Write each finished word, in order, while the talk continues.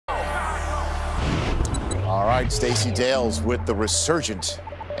All right, Stacey Dales with the resurgent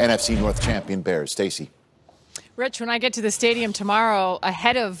NFC North champion Bears. Stacey. Rich, when I get to the stadium tomorrow,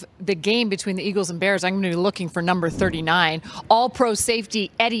 ahead of the game between the Eagles and Bears, I'm going to be looking for number 39, all-pro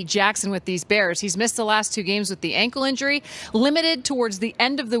safety Eddie Jackson with these Bears. He's missed the last 2 games with the ankle injury, limited towards the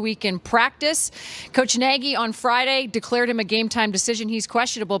end of the week in practice. Coach Nagy on Friday declared him a game-time decision. He's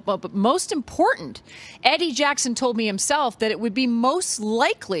questionable, but most important, Eddie Jackson told me himself that it would be most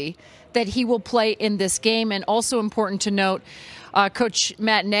likely that he will play in this game. And also important to note, Coach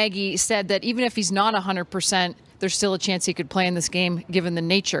Matt Nagy said that even if he's not 100%, there's still a chance he could play in this game given the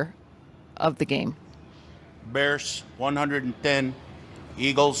nature of the game. Bears 110,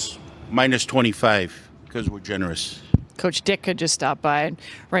 Eagles minus 25 because we're generous. Coach Dick could just stop by. And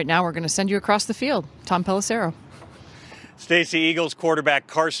right now we're going to send you across the field. Tom Pelissero. Stacey, Eagles quarterback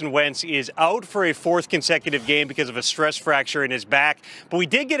Carson Wentz is out for a 4th consecutive game because of a stress fracture in his back. But we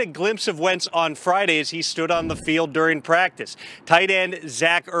did get a glimpse of Wentz on Friday as he stood on the field during practice. Tight end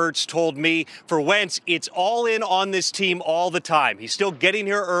Zach Ertz told me for Wentz, it's all in on this team all the time. He's still getting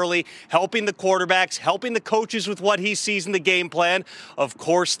here early, helping the quarterbacks, helping the coaches with what he sees in the game plan. Of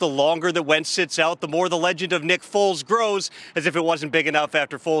course, the longer that Wentz sits out, the more the legend of Nick Foles grows, as if it wasn't big enough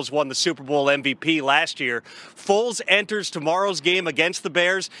after Foles won the Super Bowl MVP last year. Foles enters tomorrow's game against the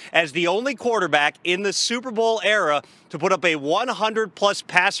Bears as the only quarterback in the Super Bowl era to put up a 100-plus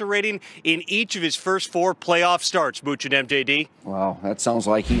passer rating in each of his first 4 playoff starts. Mooch and MJD. Wow, that sounds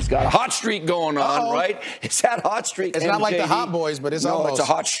like he's got a hot streak going on, right? It's that hot streak. It's MJD. not like the Hot Boys, but it's almost. No, it's a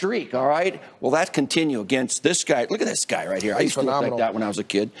hot streak, all right? Well, that continue against this guy. Look at this guy right here. I used to look like that when I was a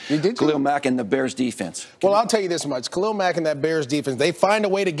kid. You did Khalil Mack and the Bears defense. Well, I'll tell you this much. Khalil Mack and that Bears defense, they find a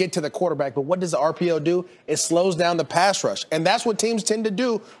way to get to the quarterback, but what does the RPO do? It slows down the pass rush, and that's what teams tend to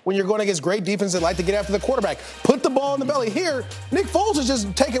do when you're going against great defenses that like to get after the quarterback. Put the ball in the belly. Here, Nick Foles is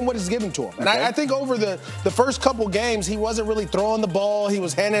just taking what is given to him. And I think over the first couple games, he wasn't really throwing the ball. He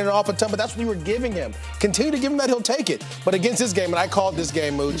was handing it off a ton, but that's what you were giving him. Continue to give him that, he'll take it. But against this game, and I called this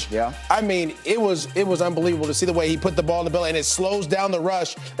game, Mooch. Yeah. I mean, it was unbelievable to see the way he put the ball in the belly, and it slows down the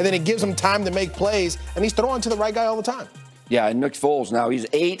rush, and then it gives him time to make plays, and he's throwing to the right guy all the time. Yeah, and Nick Foles now, he's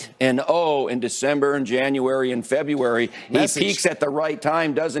 8-0 in December and January and February. He peaks at the right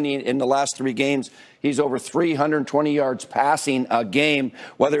time, doesn't he, in the last 3 games? He's over 320 yards passing a game.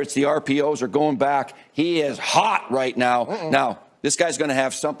 Whether it's the RPOs or going back, he is hot right now. Now, this guy's going to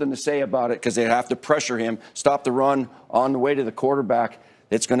have something to say about it because they have to pressure him, stop the run on the way to the quarterback.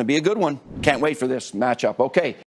 It's going to be a good one. Can't wait for this matchup. Okay.